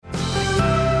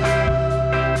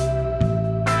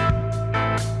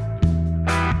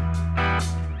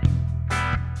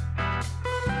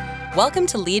Welcome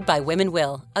to Lead by Women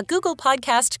Will, a Google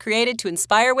podcast created to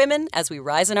inspire women as we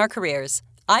rise in our careers.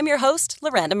 I'm your host,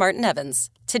 Loranda Martin-Evans.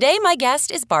 Today, my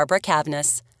guest is Barbara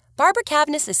Cavness. Barbara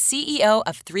Cavness is CEO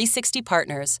of 360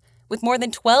 Partners, with more than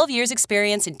 12 years'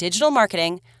 experience in digital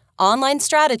marketing, online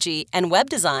strategy, and web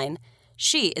design.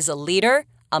 She is a leader,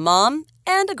 a mom,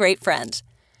 and a great friend.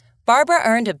 Barbara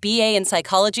earned a BA in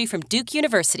psychology from Duke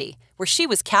University, where she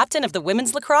was captain of the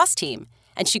women's lacrosse team,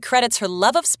 and she credits her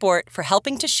love of sport for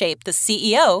helping to shape the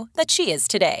CEO that she is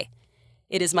today.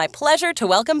 It is my pleasure to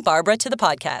welcome Barbara to the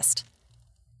podcast.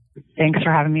 Thanks for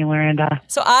having me, Loranda.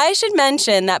 So I should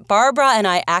mention that Barbara and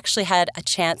I actually had a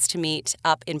chance to meet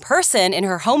up in person in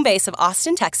her home base of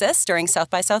Austin, Texas during South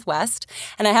by Southwest.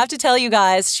 And I have to tell you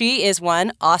guys, she is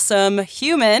one awesome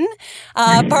human.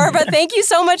 Barbara, thank you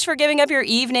so much for giving up your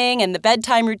evening and the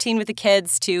bedtime routine with the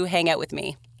kids to hang out with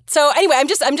me. So anyway, I'm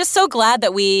just so glad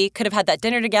that we could have had that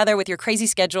dinner together with your crazy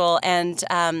schedule. And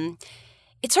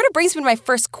it sort of brings me to my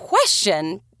first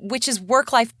question, which is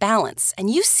work-life balance. And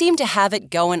you seem to have it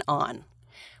going on.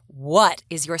 What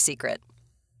is your secret?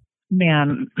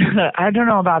 Man, I don't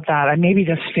know about that. I maybe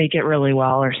just fake it really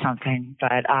well or something.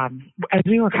 But as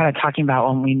we were kind of talking about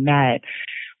when we met,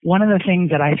 one of the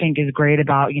things that I think is great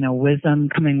about, wisdom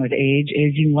coming with age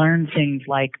is you learn things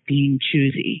like being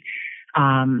choosy.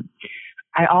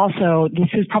 This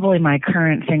is probably my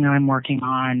current thing that I'm working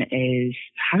on, is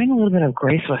having a little bit of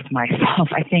grace with myself.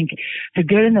 I think the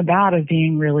good and the bad of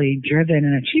being really driven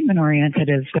and achievement oriented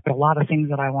is there's a lot of things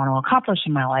that I want to accomplish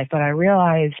in my life. But I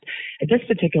realized at this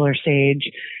particular stage,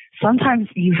 sometimes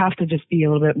you have to just be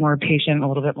a little bit more patient, a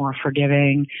little bit more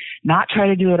forgiving, not try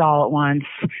to do it all at once,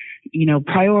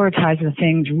 prioritize the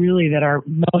things really that are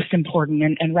most important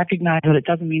and recognize that it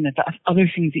doesn't mean that the other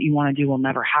things that you want to do will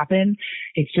never happen.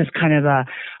 It's just kind of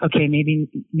okay, maybe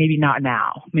not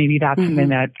now. Maybe that's something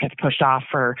that gets pushed off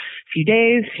for a few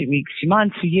days, few weeks, few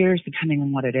months, few years, depending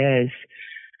on what it is.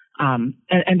 And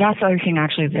that's the other thing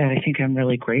actually that I think I'm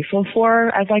really grateful for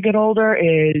as I get older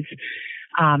is,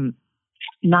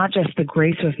 not just the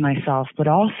grace with myself, but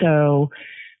also,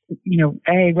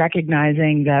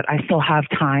 recognizing that I still have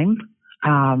time,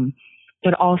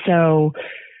 but also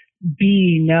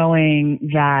knowing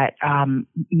that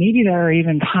maybe there are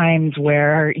even times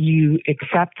where you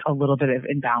accept a little bit of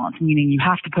imbalance, meaning you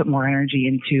have to put more energy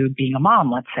into being a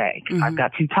mom, let's say. I've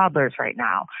got 2 toddlers right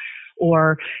now.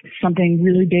 Or something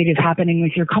really big is happening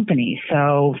with your company.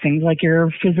 So things like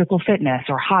your physical fitness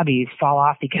or hobbies fall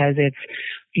off because it's,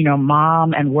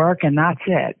 mom and work and that's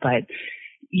it. But,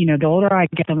 the older I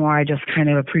get, the more I just kind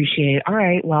of appreciate, all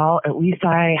right, well, at least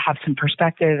I have some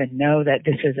perspective and know that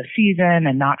this is a season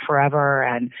and not forever.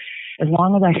 And as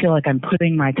long as I feel like I'm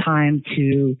putting my time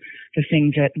to the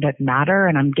things that matter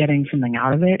and I'm getting something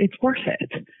out of it, it's worth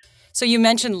it. So you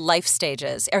mentioned life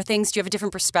stages. Do you have a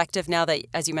different perspective now that,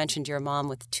 as you mentioned, you're a mom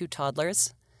with 2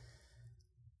 toddlers?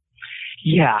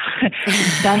 Yeah.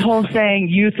 That whole saying,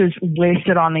 youth is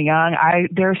wasted on the young.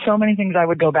 There are so many things I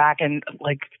would go back and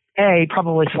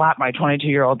probably slap my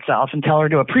 22-year-old self and tell her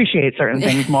to appreciate certain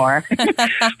things more.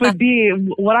 But B,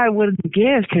 what I would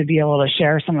give to be able to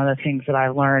share some of the things that I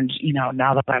learned,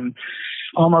 now that I'm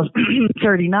almost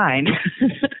 39.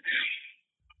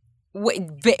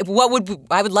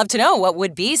 I would love to know what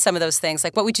would be some of those things.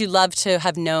 Like, what would you love to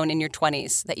have known in your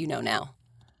 20s that you know now?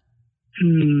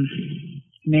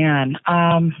 Man.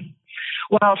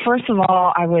 Well, first of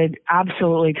all, I would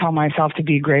absolutely tell myself to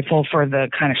be grateful for the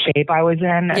kind of shape I was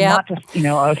in, and not just,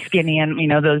 skinny and,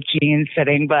 those jeans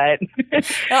fitting, but,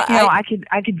 I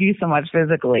could do so much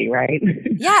physically, right?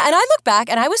 Yeah. And I look back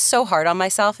and I was so hard on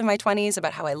myself in my 20s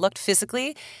about how I looked physically.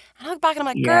 And I look back and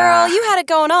I'm like, girl, you had it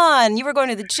going on. You were going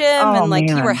to the gym and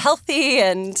you were healthy,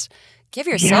 and give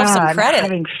yourself some credit. And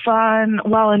having fun.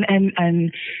 Well,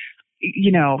 and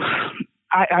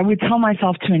I would tell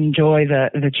myself to enjoy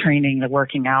the training, the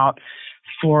working out,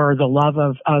 for the love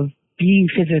of being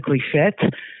physically fit,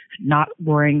 not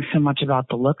worrying so much about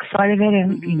the look side of it.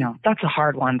 And, that's a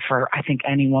hard one for, I think,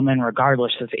 any woman,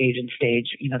 regardless of age and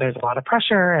stage. There's a lot of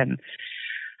pressure. And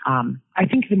I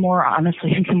think the more,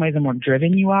 honestly, in some ways, the more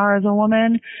driven you are as a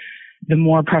woman, the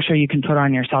more pressure you can put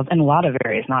on yourself in a lot of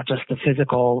areas, not just the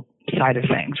physical side of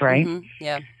things, right?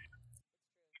 Yeah.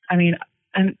 I mean,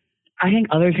 and I think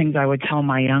other things I would tell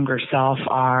my younger self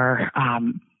are,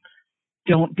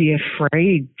 don't be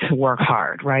afraid to work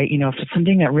hard, right? If it's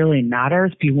something that really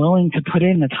matters, be willing to put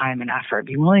in the time and effort,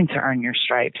 be willing to earn your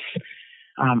stripes.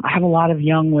 I have a lot of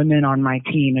young women on my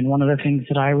team, and one of the things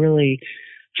that I really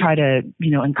try to,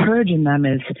 encourage in them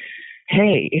is,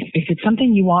 hey, if it's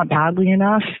something you want badly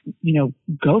enough,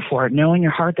 go for it, know in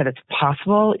your heart that it's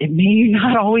possible. It may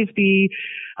not always be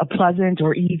a pleasant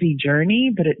or easy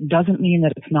journey, but it doesn't mean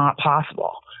that it's not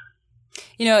possible.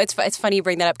 It's funny you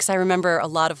bring that up because I remember a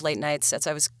lot of late nights as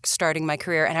I was starting my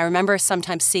career, and I remember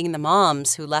sometimes seeing the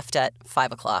moms who left at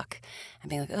 5 o'clock and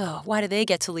being like, oh, why do they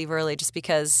get to leave early just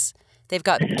because they've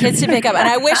got kids to pick up? And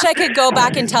I wish I could go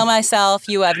back and tell myself,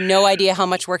 you have no idea how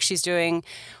much work she's doing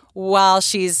while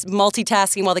she's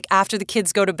multitasking, while after the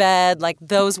kids go to bed. Like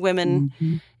those women,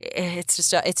 it's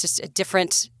just a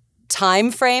different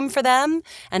time frame for them,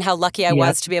 and how lucky I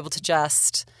was to be able to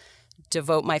just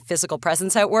devote my physical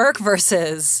presence at work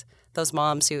versus those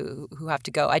moms who have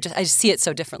to go. I just see it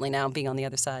so differently now, being on the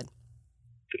other side.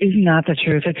 Isn't that the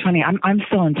truth? It's funny. I'm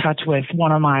still in touch with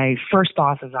one of my first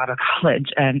bosses out of college,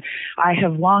 and I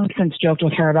have long since joked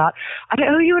with her about, I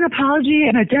owe you an apology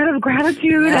and a debt of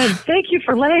gratitude, and thank you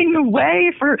for laying the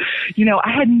way for,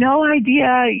 I had no idea.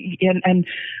 And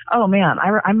oh man, I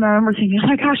remember thinking, oh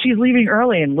my gosh, she's leaving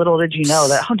early, and little did you know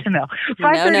that,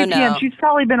 5:30 p.m. She's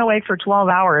probably been awake for 12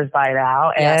 hours by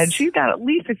now, and she's got at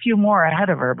least a few more ahead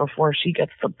of her before she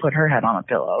gets to put her head on a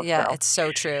pillow. Yeah, so. It's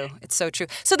so true. It's so true.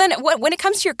 So then when it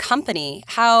comes to your company,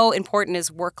 how important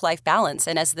is work-life balance?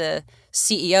 And as the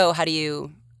CEO, how do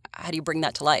you bring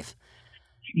that to life?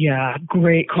 Yeah,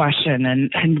 great question.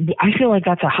 And I feel like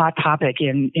that's a hot topic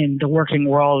in the working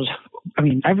world. I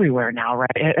mean, everywhere now,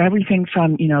 right? Everything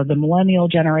from, the millennial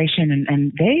generation,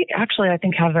 and they actually, I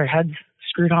think, have their heads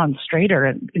screwed on straighter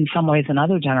in some ways than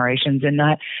other generations, in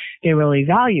that they really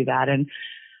value that. And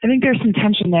I think there's some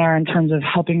tension there in terms of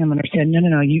helping them understand,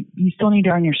 no, you still need to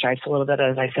earn your stripes a little bit,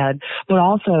 as I said, but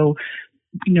also,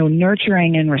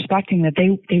 nurturing and respecting that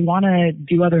they want to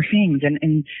do other things.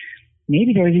 And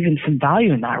maybe there's even some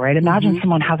value in that, right? Imagine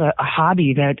someone has a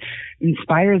hobby that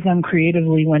inspires them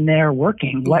creatively when they're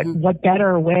working. What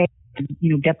better way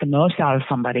to, get the most out of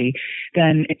somebody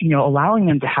than, allowing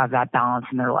them to have that balance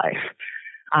in their life?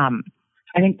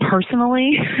 I think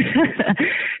personally,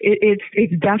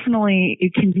 it's definitely,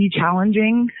 it can be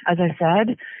challenging, as I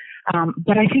said.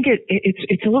 But I think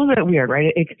it's a little bit weird,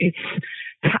 right? It's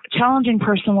challenging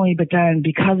personally, but then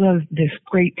because of this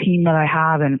great team that I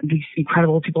have and these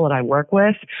incredible people that I work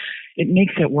with, it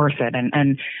makes it worth it.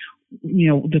 And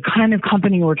the kind of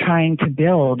company we're trying to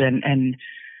build and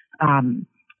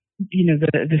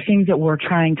the things that we're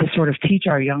trying to sort of teach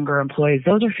our younger employees,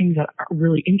 those are things that are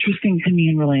really interesting to me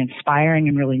and really inspiring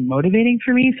and really motivating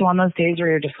for me. So on those days where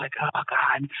you're just like, oh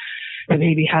God, the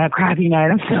baby had a crappy night,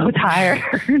 I'm so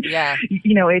tired. Yeah.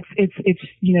 It's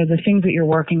the things that you're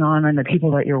working on and the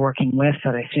people that you're working with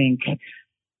that I think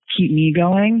keep me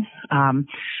going.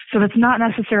 So that's not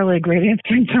necessarily a great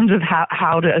answer in terms of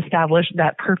how to establish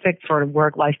that perfect sort of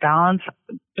work-life balance.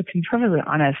 But to be perfectly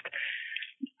honest,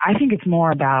 I think it's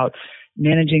more about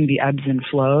managing the ebbs and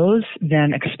flows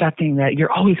than expecting that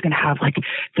you're always going to have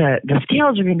the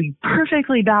scales are going to be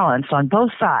perfectly balanced on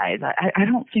both sides. I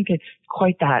don't think it's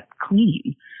quite that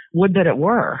clean. Would that it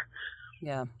were.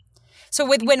 Yeah. So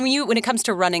when it comes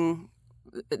to running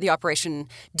the operation,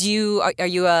 are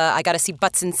you I got to see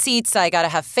butts and seats, I got to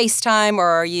have FaceTime,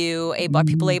 or are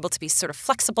people able to be sort of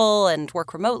flexible and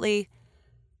work remotely?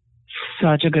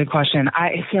 Such a good question.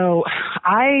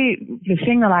 The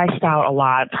thing that I spout a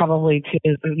lot, probably to,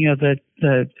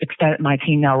 the extent my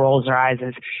team now rolls their eyes,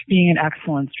 is being an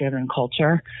excellence-driven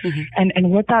culture.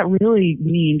 And what that really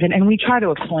means, and we try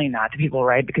to explain that to people,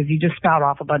 right? Because you just spout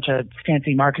off a bunch of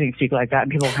fancy marketing speak like that,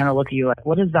 and people kind of look at you like,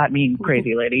 what does that mean,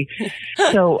 crazy lady?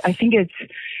 So I think it's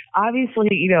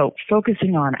obviously,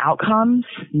 focusing on outcomes,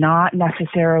 not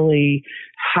necessarily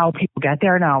how people get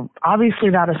there. Now, obviously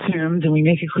that assumes, and we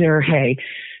make it clear, hey,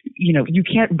 you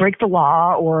can't break the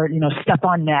law or, step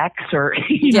on necks or,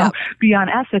 be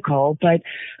unethical, but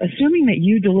assuming that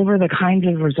you deliver the kinds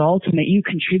of results and that you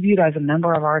contribute as a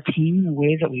member of our team in the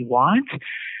ways that we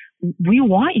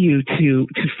want you to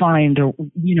find,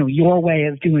 your way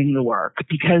of doing the work,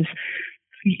 because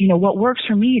what works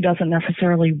for me doesn't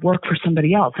necessarily work for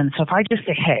somebody else. And so if I just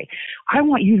say, hey, I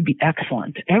want you to be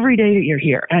excellent every day that you're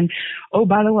here. And, oh,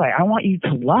 by the way, I want you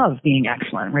to love being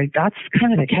excellent, right? That's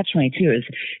kind of the catch-22 is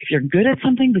if you're good at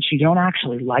something, but you don't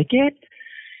actually like it,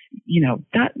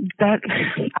 that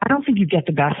I don't think you get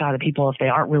the best out of people if they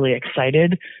aren't really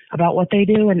excited about what they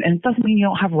do. And it doesn't mean you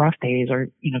don't have rough days or,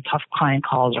 tough client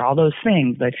calls or all those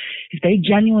things. But if they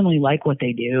genuinely like what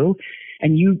they do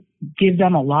and you give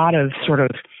them a lot of sort of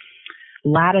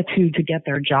latitude to get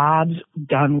their jobs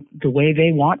done the way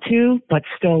they want to, but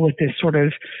still with this sort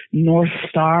of North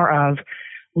Star of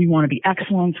we want to be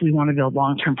excellent, we want to build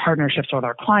long-term partnerships with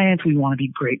our clients, we want to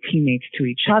be great teammates to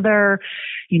each other,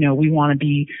 we want to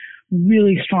be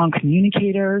really strong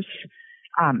communicators.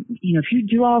 If you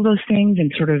do all those things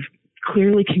and sort of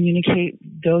clearly communicate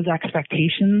those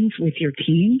expectations with your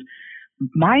team,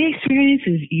 my experience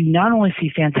is you not only see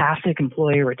fantastic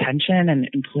employee retention and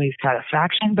employee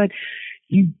satisfaction, but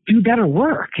you do better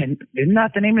work. And isn't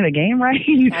that the name of the game, right?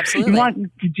 Absolutely. You want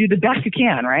to do the best you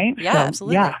can, right? Yeah,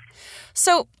 absolutely. Yeah.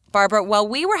 So, Barbara, while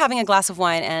we were having a glass of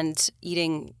wine and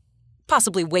eating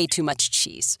possibly way too much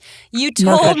cheese, you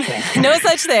told me no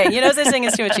such thing. No such thing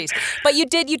as too much cheese. But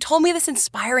you told me this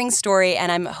inspiring story,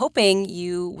 and I'm hoping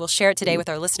you will share it today with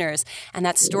our listeners. And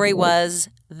that story was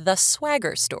the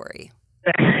swagger story.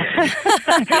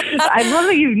 I love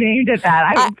that you've named it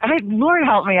that. Lord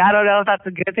help me. I don't know if that's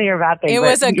a good thing or a bad thing. It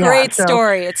was a great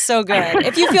story. It's so good.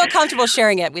 If you feel comfortable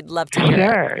sharing it, we'd love to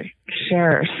hear it.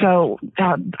 Sure. So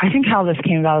I think how this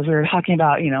came about is we were talking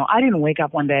about, I didn't wake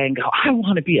up one day and go, I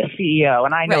want to be a CEO,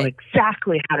 and I know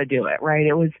exactly how to do it, right?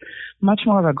 It was much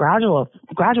more of a gradual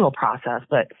process.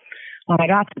 But when I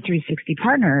got to 360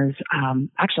 Partners,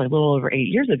 actually a little over 8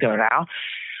 years ago now,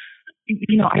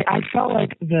 I felt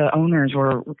like the owners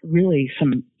were really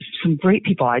some great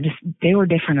people. They were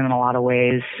different in a lot of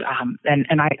ways.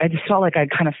 And I just felt like I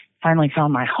kind of finally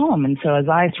found my home. And so as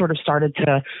I sort of started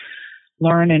to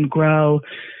learn and grow,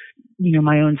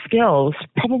 my own skills,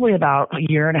 probably about a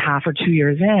year and a half or 2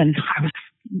 years in, I was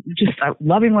just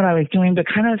loving what I was doing, but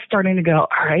kind of starting to go,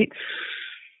 all right,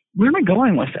 where am I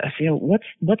going with this?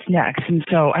 What's next? And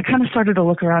so I kind of started to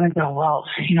look around and go, well,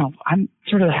 I'm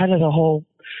sort of the head of the whole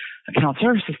account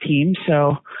services team,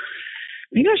 so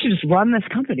maybe I should just run this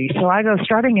company. So I go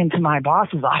strutting into my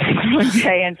boss's office one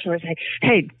day and sort of say,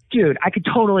 hey, dude, I could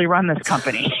totally run this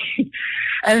company.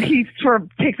 And he sort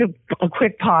of takes a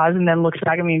quick pause and then looks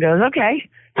back at me and goes, okay,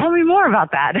 tell me more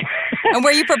about that. And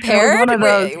were you prepared? Had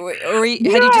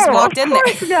you just walked in there?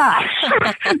 Of course not.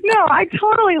 No, I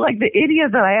totally, like the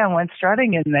idiot that I am, went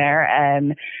strutting in there.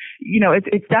 And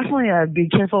it's definitely a be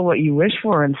careful what you wish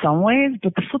for in some ways,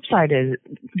 but the flip side is,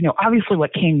 obviously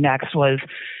what came next was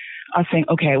us saying,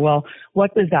 okay, well,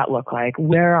 what does that look like?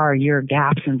 Where are your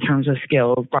gaps in terms of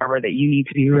skills, Barbara, that you need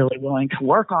to be really willing to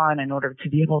work on in order to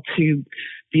be able to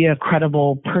be a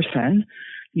credible person,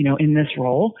 in this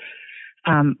role?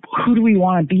 Who do we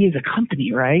want to be as a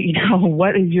company, right?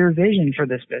 What is your vision for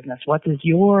this business? What does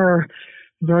your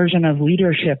version of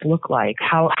leadership look like?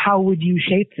 How would you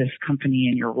shape this company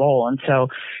in your role? And so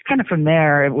kind of from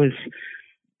there, it was,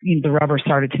 the rubber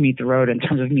started to meet the road in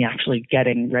terms of me actually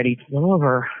getting ready a little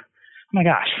over,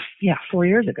 4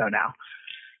 years ago now.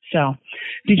 So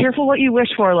be careful what you wish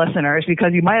for, listeners,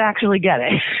 because you might actually get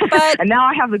it. And now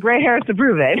I have the gray hairs to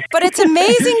prove it. But it's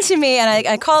amazing to me, and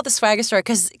I call it the swagger story,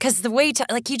 because the way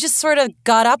you just sort of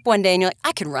got up one day and you're like,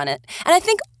 I can run it. And I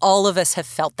think all of us have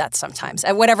felt that sometimes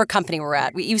at whatever company we're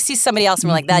at. You see somebody else and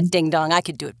we're like, that ding dong, I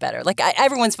could do it better.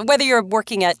 Everyone's, whether you're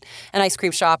working at an ice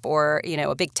cream shop or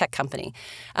a big tech company.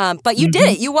 But you did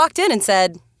it. You walked in and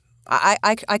said,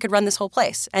 I could run this whole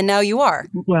place, and now you are.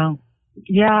 Well.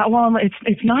 Yeah, well,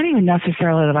 it's not even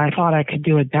necessarily that I thought I could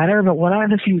do it better, but one of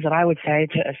the things that I would say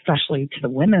especially to the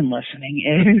women listening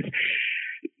is,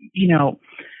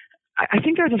 I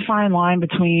think there's a fine line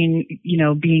between,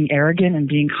 being arrogant and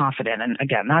being confident. And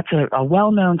again, that's a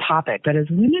well-known topic, but as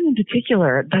women in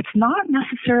particular, that's not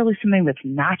necessarily something that's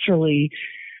naturally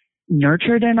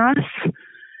nurtured in us.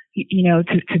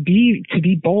 To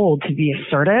be bold, to be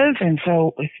assertive. And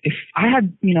so if I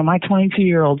had, my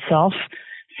 22-year-old self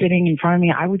sitting in front of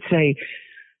me, I would say,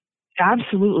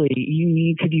 absolutely, you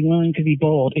need to be willing to be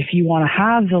bold if you want to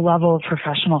have the level of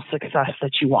professional success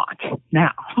that you want.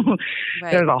 Now,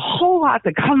 There's a whole lot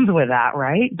that comes with that,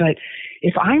 right? But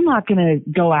if I'm not going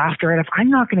to go after it, if I'm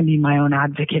not going to be my own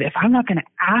advocate, if I'm not going to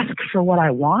ask for what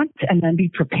I want and then be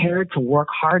prepared to work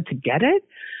hard to get it,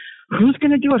 who's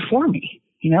going to do it for me?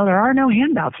 There are no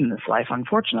handouts in this life,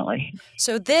 unfortunately.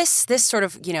 So this sort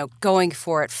of, going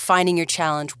for it, finding your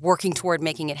challenge, working toward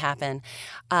making it happen,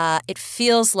 it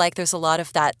feels like there's a lot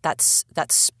of that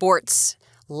sports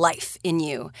life in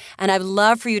you. And I'd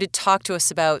love for you to talk to us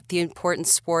about the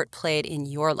importance sport played in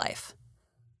your life.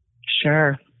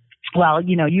 Sure. Well,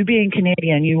 you being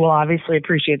Canadian, you will obviously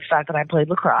appreciate the fact that I played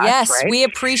lacrosse. Yes, right? We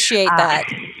appreciate that.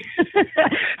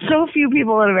 So few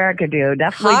people in America do.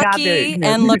 Definitely hockey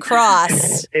and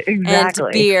lacrosse exactly.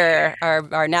 And beer are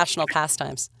our national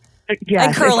pastimes. Yes,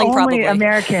 and curling, if only probably.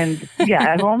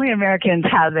 If only Americans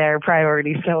had their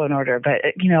priorities so in order. But,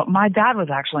 my dad was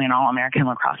actually an All-American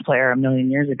lacrosse player a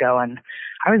million years ago, and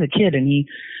I was a kid, and he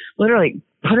literally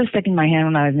put a stick in my hand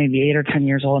when I was maybe 8 or 10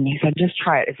 years old, and he said, just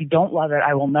try it. If you don't love it,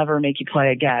 I will never make you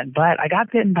play again. But I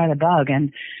got bitten by the bug,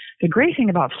 and the great thing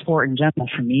about sport in general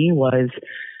for me was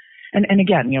And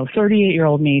again,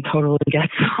 38-year-old me totally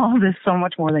gets all this so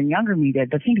much more than younger me did.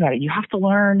 But think about it. You have to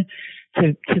learn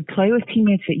to play with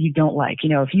teammates that you don't like.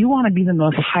 If you want to be the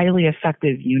most highly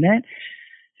effective unit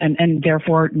and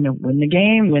therefore, win the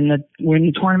game, win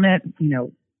the tournament,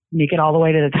 make it all the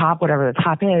way to the top, whatever the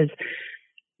top is,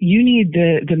 you need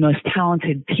the most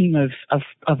talented team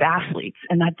of athletes.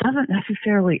 And that doesn't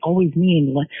necessarily always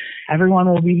mean everyone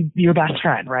will be your best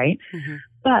friend, right? Mm-hmm.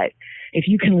 But if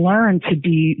you can learn to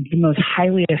be the most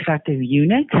highly effective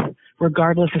unit,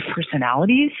 regardless of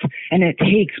personalities, and it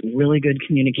takes really good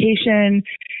communication,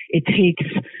 it takes,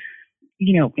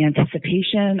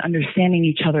 anticipation, understanding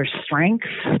each other's strengths,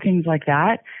 things like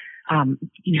that,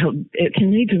 it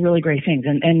can lead to really great things.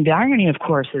 And the irony, of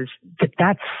course, is that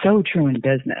that's so true in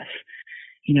business.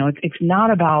 It's not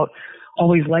about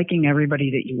always liking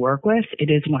everybody that you work with. It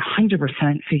is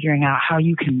 100% figuring out how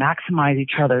you can maximize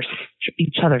each other's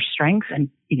strengths and,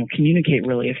 communicate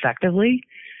really effectively.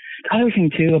 The other thing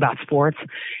too about sports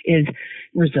is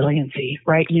resiliency,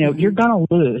 right? You're going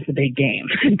to lose the big game.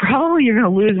 And probably you're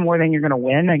going to lose more than you're going to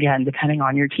win, again, depending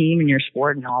on your team and your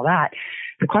sport and all that.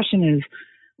 The question is,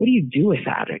 what do you do with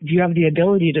that? Do you have the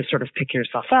ability to sort of pick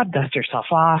yourself up, dust yourself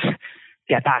off,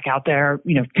 get back out there,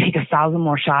 take 1,000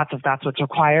 more shots if that's what's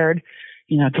required,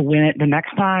 to win it the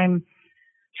next time?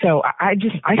 So I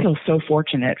feel so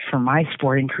fortunate for my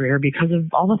sporting career because of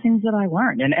all the things that I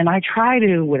learned. And I try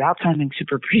to, without sounding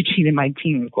super preachy to my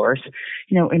team, of course,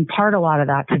 impart a lot of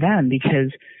that to them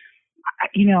because,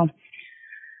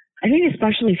 I think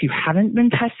especially if you haven't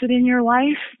been tested in your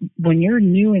life, when you're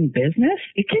new in business,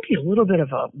 it can be a little bit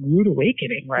of a rude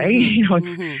awakening, right?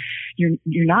 Mm-hmm.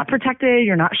 You're not protected,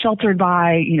 you're not sheltered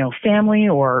by, family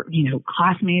or,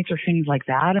 classmates or things like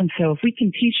that. And so if we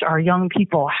can teach our young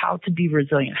people how to be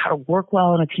resilient, how to work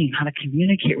well in a team, how to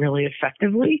communicate really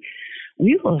effectively,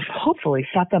 we will hopefully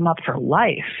set them up for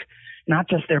life, not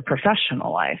just their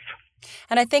professional life.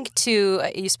 And I think, too,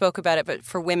 you spoke about it, but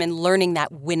for women, learning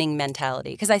that winning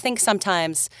mentality. Because I think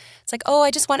sometimes it's like,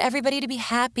 I just want everybody to be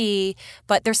happy.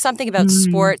 But there's something about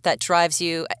sport that drives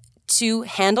you to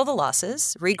handle the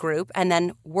losses, regroup, and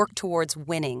then work towards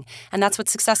winning. And that's what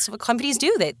successful companies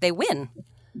do. They win.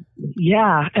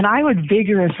 Yeah. And I would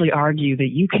vigorously argue that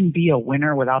you can be a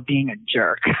winner without being a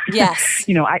jerk. Yes.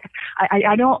 Again,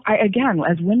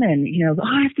 as women,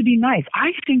 I have to be nice.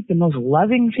 I think the most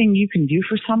loving thing you can do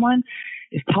for someone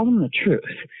is tell them the truth.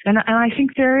 And I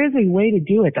think there is a way to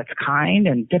do it that's kind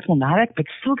and diplomatic, but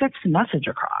still gets the message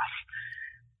across.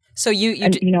 So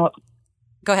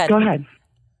go ahead. Go ahead.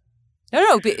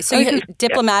 No. So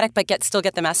diplomatic, but still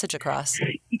get the message across.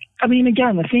 I mean,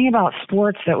 again, the thing about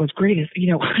sports that was great is,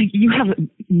 you have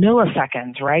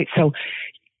milliseconds, right? So,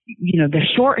 the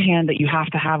shorthand that you have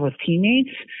to have with teammates,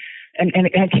 and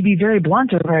it can be very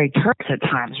blunt or very terse at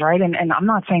times, right? And I'm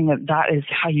not saying that is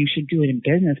how you should do it in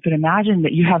business, but imagine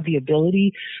that you have the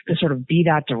ability to sort of be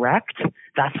that direct,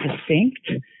 that succinct.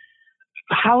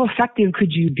 How effective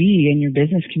could you be in your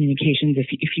business communications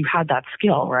if you had that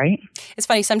skill, right? It's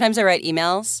funny. Sometimes I write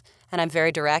emails and I'm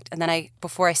very direct, and then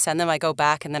before I send them, I go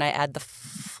back and then I add the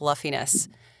fluffiness.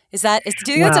 Do you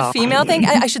think that's a female thing?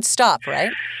 I should stop, right?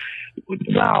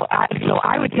 Well, so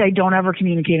I would say don't ever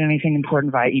communicate anything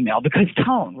important via email because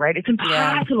tone, right? It's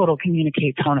impossible to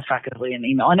communicate tone effectively in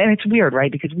email. And it's weird,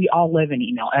 right? Because we all live in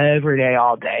email every day,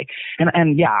 all day.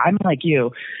 And yeah, I'm like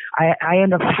you. I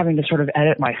end up having to sort of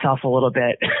edit myself a little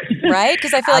bit. Right?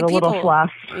 Because I feel like people... a little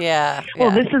fluff. Yeah.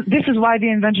 Well, this is why the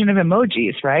invention of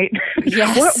emojis, right?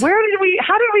 Yes. How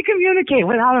did we communicate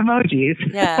without emojis?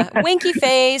 Yeah. Winky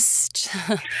face.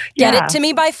 Get it to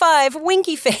me by 5.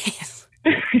 Winky face.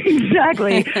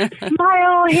 Exactly.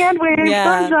 Smile, hand wave,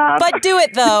 thumbs up. But do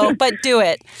it, though. But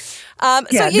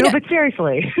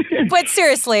seriously. But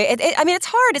seriously, it's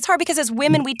hard. It's hard because as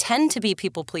women, we tend to be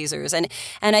people pleasers. And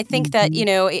I think that,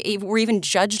 we're even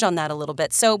judged on that a little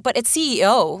bit. So, but it's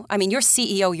CEO. I mean, you're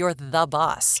CEO. You're the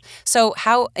boss. So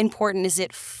how important is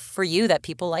it for you that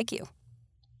people like you?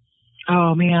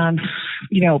 Oh, man.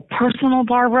 Personal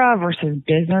Barbara versus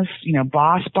business,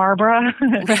 boss Barbara.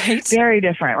 Right. Very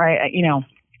different, right?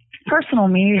 Personal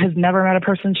me has never met a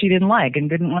person she didn't like and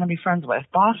didn't want to be friends with.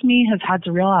 Boss me has had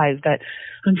to realize that,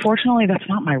 unfortunately, that's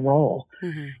not my role.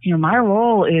 Mm-hmm. My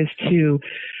role is to,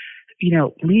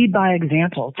 lead by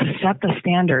example, to set the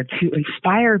standard, to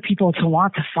inspire people to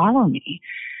want to follow me.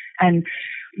 And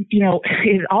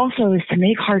it also is to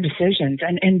make hard decisions.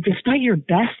 And despite your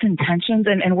best intentions,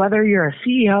 and whether you're a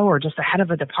CEO or just the head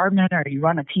of a department or you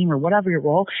run a team or whatever your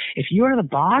role, if you are the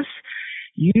boss,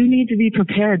 you need to be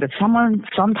prepared that someone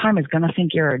sometime is going to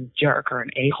think you're a jerk or an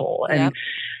a-hole. And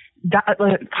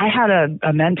I had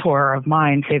a mentor of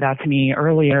mine say that to me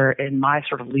earlier in my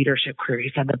sort of leadership career.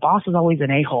 He said, the boss is always an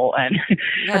a-hole. And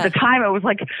at the time I was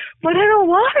like, but I don't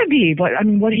want to be. But I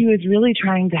mean, what he was really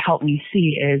trying to help me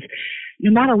see is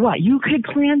no matter what, you could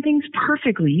plan things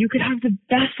perfectly. You could have the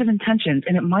best of intentions,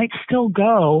 and it might still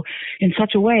go in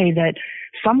such a way that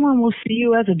someone will see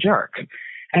you as a jerk.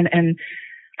 And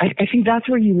I think that's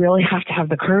where you really have to have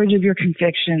the courage of your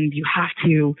convictions. You have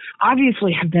to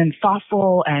obviously have been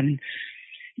thoughtful and,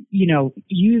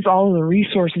 use all of the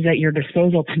resources at your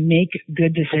disposal to make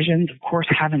good decisions. Of course,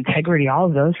 have integrity, all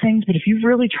of those things. But if you've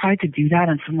really tried to do that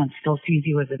and someone still sees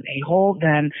you as an a-hole,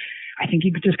 then I think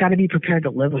you've just got to be prepared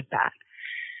to live with that.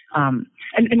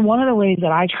 And one of the ways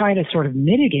that I try to sort of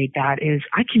mitigate that is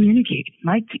I communicate.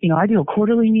 I do a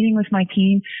quarterly meeting with my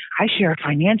team. I share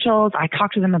financials. I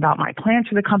talk to them about my plans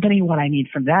for the company, what I need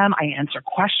from them. I answer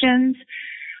questions.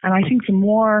 And I think the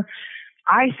more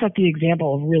I set the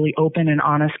example of really open and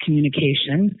honest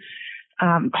communication,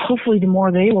 hopefully the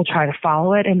more they will try to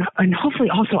follow it. And hopefully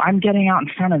also I'm getting out in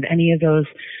front of any of those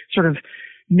sort of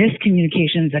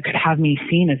miscommunications that could have me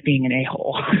seen as being an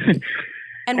a-hole.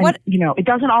 And it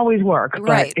doesn't always work,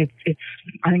 right. But it's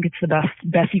I think it's the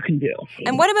best you can do.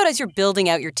 And what about as you're building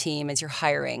out your team, as you're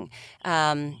hiring,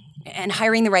 and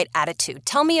hiring the right attitude?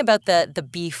 Tell me about the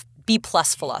B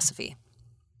plus philosophy.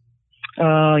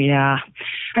 Oh, yeah.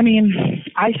 I mean,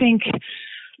 I think,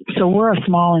 so we're a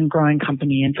small and growing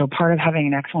company, and so part of having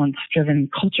an excellence-driven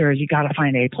culture is you got to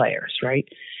find A players, right?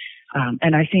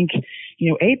 And I think,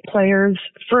 A players,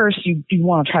 first, you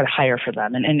want to try to hire for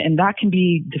them. And that can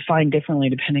be defined differently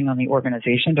depending on the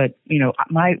organization. But,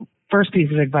 my first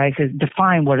piece of advice is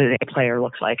define what an A player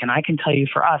looks like. And I can tell you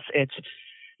for us, it's,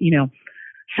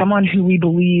 someone who we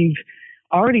believe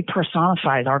already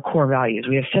personifies our core values.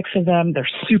 We have 6 of them. They're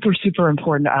super, super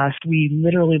important to us. We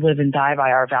literally live and die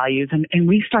by our values. And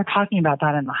we start talking about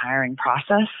that in the hiring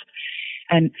process.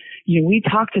 And, we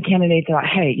talk to candidates about,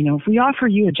 hey, if we offer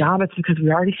you a job, it's because we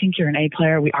already think you're an A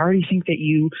player. We already think that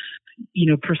you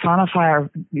personify our,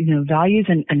 values.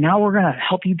 And now we're going to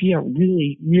help you be a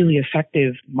really, really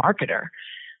effective marketer.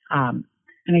 And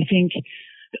I think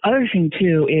the other thing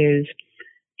too is,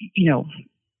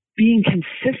 being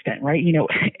consistent, right?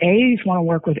 A's want to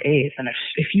work with A's. And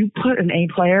if you put an A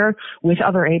player with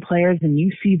other A players and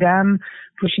you see them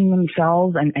pushing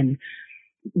themselves and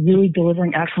really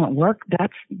delivering excellent work,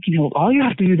 that's, all you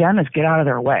have to do then is get out of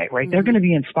their way, right? Mm-hmm. They're going to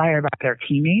be inspired by their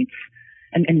teammates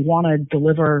and want to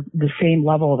deliver the same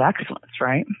level of excellence,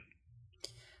 right?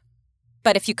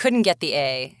 But if you couldn't get the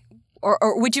A, or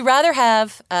would you rather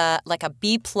have like a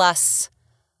B plus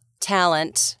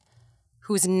talent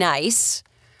who's nice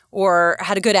or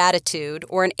had a good attitude,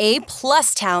 or an A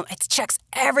plus talent, it checks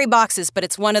every boxes, but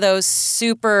it's one of those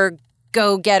super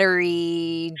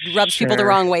go-gettery, rubs people the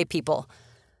wrong way people?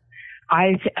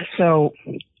 So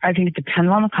I think it depends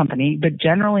on the company, but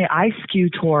generally I skew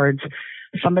towards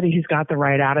somebody who's got the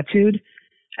right attitude.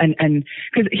 And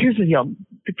because here's the deal,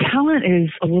 the talent is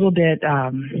a little bit,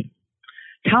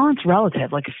 talent's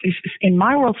relative. Like if in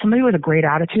my world, somebody with a great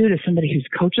attitude is somebody who's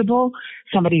coachable,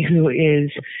 somebody who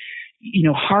is,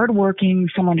 hardworking,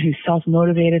 someone who's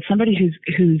self-motivated, somebody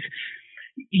who's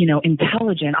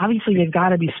intelligent. Obviously they've got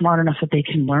to be smart enough that they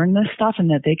can learn this stuff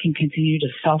and that they can continue to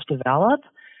self-develop.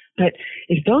 But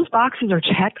if those boxes are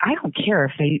checked, I don't care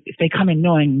if they come in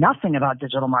knowing nothing about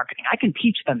digital marketing. I can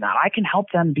teach them that. I can help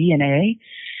them be an A.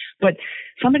 But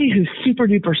somebody who's super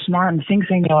duper smart and thinks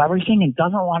they know everything and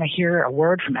doesn't want to hear a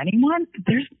word from anyone,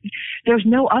 there's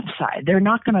no upside. They're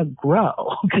not going to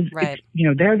grow because right.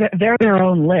 They're their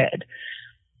own lid.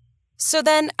 So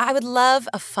then I would love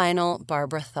a final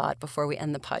Barbara thought before we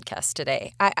end the podcast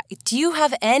today. Do you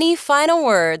have any final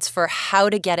words for how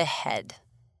to get ahead?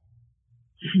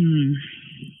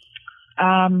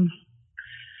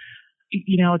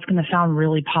 It's going to sound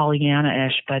really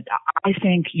Pollyanna-ish, but I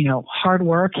think, hard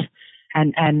work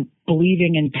and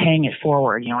believing in paying it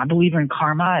forward. I believe in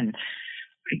karma, and,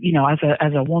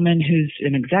 as a woman who's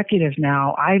an executive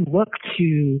now, I look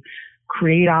to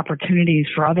create opportunities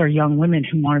for other young women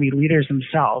who want to be leaders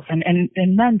themselves and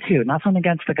men too, nothing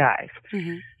against the guys.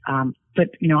 Mm-hmm. But,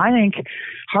 I think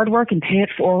hard work and pay it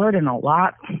forward, and a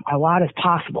lot is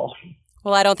possible.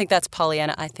 Well, I don't think that's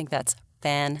Pollyanna. I think that's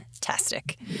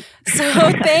fantastic. So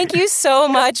thank you so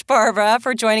much, Barbara,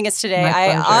 for joining us today.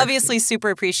 I obviously super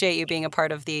appreciate you being a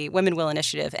part of the Women Will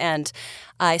Initiative, and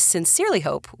I sincerely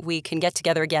hope we can get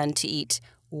together again to eat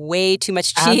way too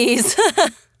much cheese.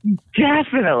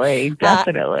 Definitely.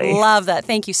 Love that.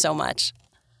 Thank you so much.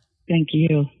 Thank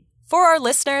you. For our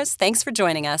listeners, thanks for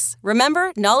joining us.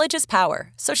 Remember, knowledge is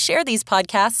power, so share these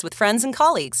podcasts with friends and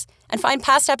colleagues. And find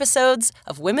past episodes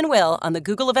of Women Will on the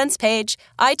Google Events page,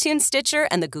 iTunes, Stitcher,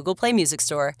 and the Google Play Music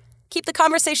Store. Keep the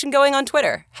conversation going on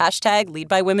Twitter,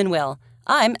 #LeadByWomenWill.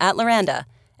 I'm @Loranda.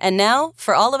 And now,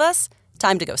 for all of us,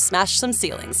 time to go smash some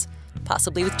ceilings,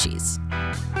 possibly with cheese.